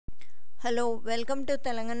Hello, welcome to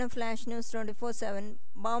Telangana Flash News 24/7.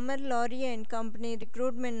 Balmer Lawrie and Company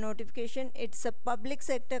recruitment notification. It's a public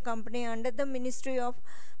sector company under the Ministry of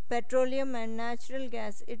Petroleum and Natural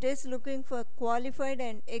Gas. It is looking for qualified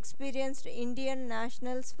and experienced Indian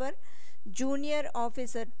nationals for junior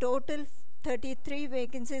officer. Total 33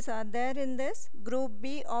 vacancies are there in this Group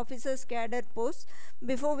B officers cadre post.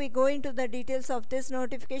 Before we go into the details of this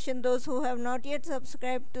notification, those who have not yet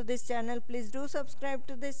subscribed to this channel, please do subscribe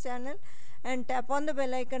to this channel and tap on the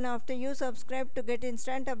bell icon after you subscribe to get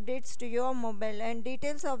instant updates to your mobile. And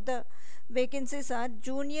details of the vacancies are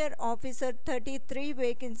junior officer 33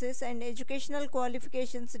 vacancies, and educational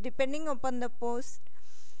qualifications depending upon the post.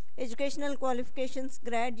 Educational qualifications: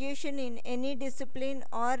 graduation in any discipline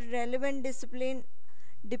or relevant discipline,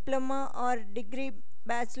 diploma or degree,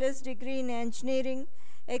 bachelor's degree in engineering,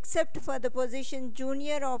 except for the position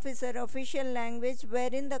junior officer official language,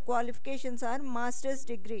 wherein the qualifications are master's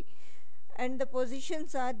degree, and the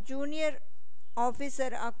positions are junior officer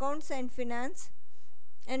accounts and finance,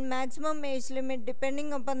 and maximum age limit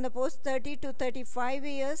depending upon the post 30 to 35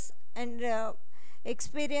 years, and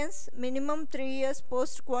experience minimum 3 years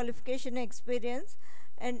post qualification experience.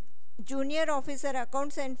 And junior officer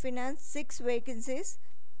accounts and finance 6 vacancies,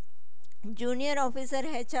 junior officer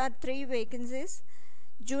HR 3 vacancies,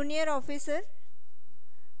 junior officer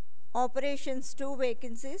operations 2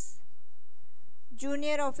 vacancies,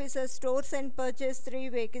 junior officer stores and purchase 3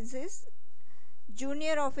 vacancies,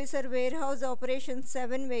 junior officer warehouse operations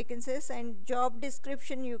 7 vacancies. And job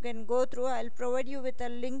description you can go through. I'll provide you with a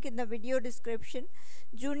link in the video description.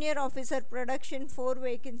 Junior officer production 4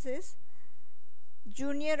 vacancies,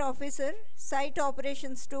 junior officer site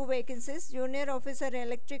operations 2 vacancies, junior officer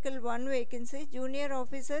electrical 1 vacancy, junior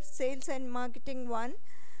officer sales and marketing 1,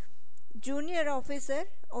 junior officer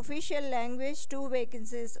official language 2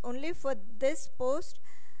 vacancies. Only for this post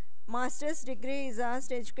master's degree is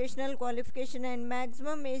asked. Educational qualification and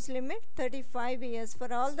maximum age limit 35 years.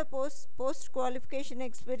 For all the post qualification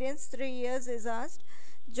experience 3 years is asked.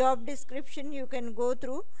 Job description you can go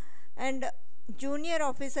through. And junior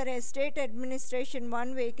officer estate administration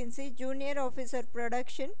 1 vacancy, junior officer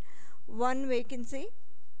production 1 vacancy.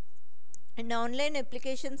 And online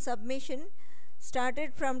application submission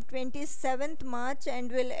started from 27th March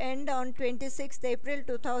and will end on 26th April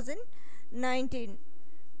 2019.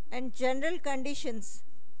 And general conditions: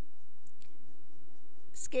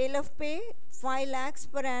 scale of pay 5 lakhs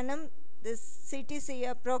per annum, this CTC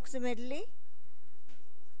approximately.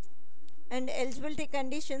 And eligibility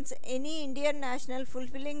conditions: any Indian national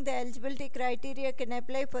fulfilling the eligibility criteria can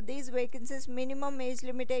apply for these vacancies. Minimum age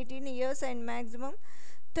limit 18 years and maximum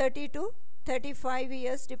 30 to 35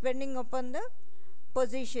 years depending upon the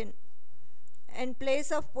position. And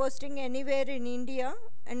place of posting anywhere in India.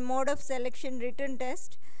 And mode of selection written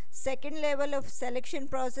test. Second level of selection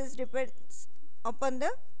process depends upon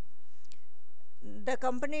the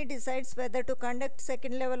company decides whether to conduct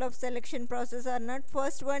second level of selection process or not.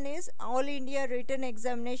 First one is All India written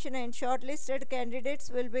examination, and shortlisted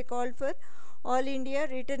candidates will be called for All India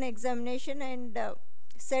written examination. And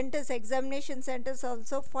centers, examination centers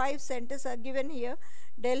also 5 centers are given here: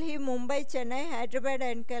 Delhi, Mumbai, Chennai, Hyderabad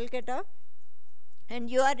and Calcutta. And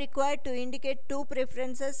you are required to indicate 2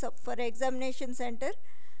 preferences for examination center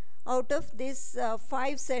out of these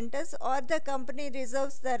 5 centers, or the company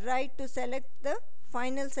reserves the right to select the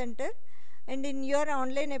final center. And in your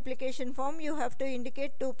online application form you have to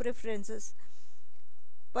indicate 2 preferences.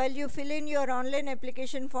 While you fill in your online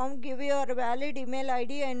application form, give your valid email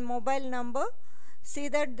ID and mobile number. See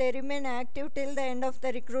that they remain active till the end of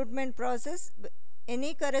the recruitment process.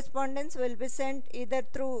 Any correspondence will be sent either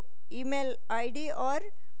through email ID or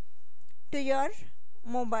to your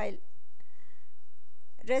mobile.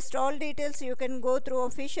 Rest all details you can go through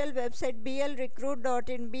official website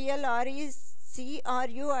blrecruit.in,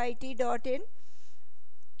 blrecruit.in.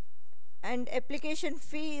 And application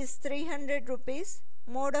fee is 300 rupees.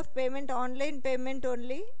 Mode of payment online payment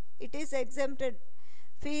only. It is exempted.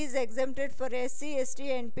 Fee is exempted for SC,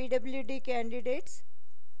 ST and PWD candidates.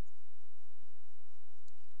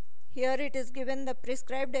 Here it is given the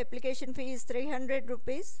prescribed application fee is 300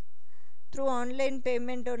 rupees through online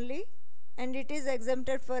payment only, and it is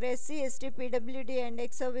exempted for SC, ST, PWD and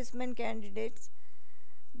ex-servicemen candidates.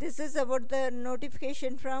 This is about the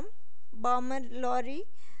notification from Balmer Lawrie,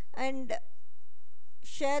 and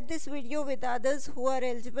share this video with others who are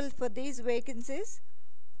eligible for these vacancies.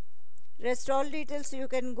 Rest all details you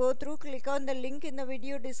can go through. Click on the link in the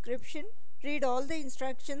video description. Read all the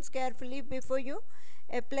instructions carefully before you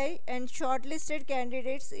apply. And shortlisted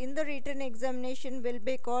candidates in the written examination will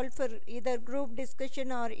be called for either group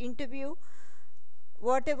discussion or interview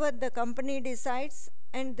whatever the company decides,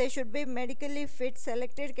 and they should be medically fit.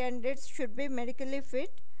 Selected candidates should be medically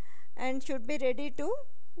fit and should be ready to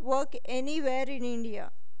work anywhere in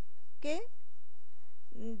India. Okay,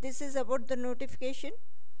 this is about the notification.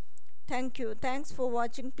 Thank you. Thanks for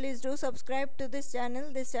watching. Please do subscribe to this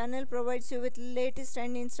channel. This channel provides you with latest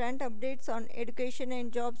and instant updates on education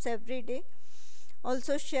and jobs every day.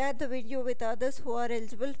 Also share the video with others who are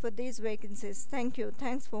eligible for these vacancies. Thank you.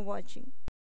 Thanks for watching.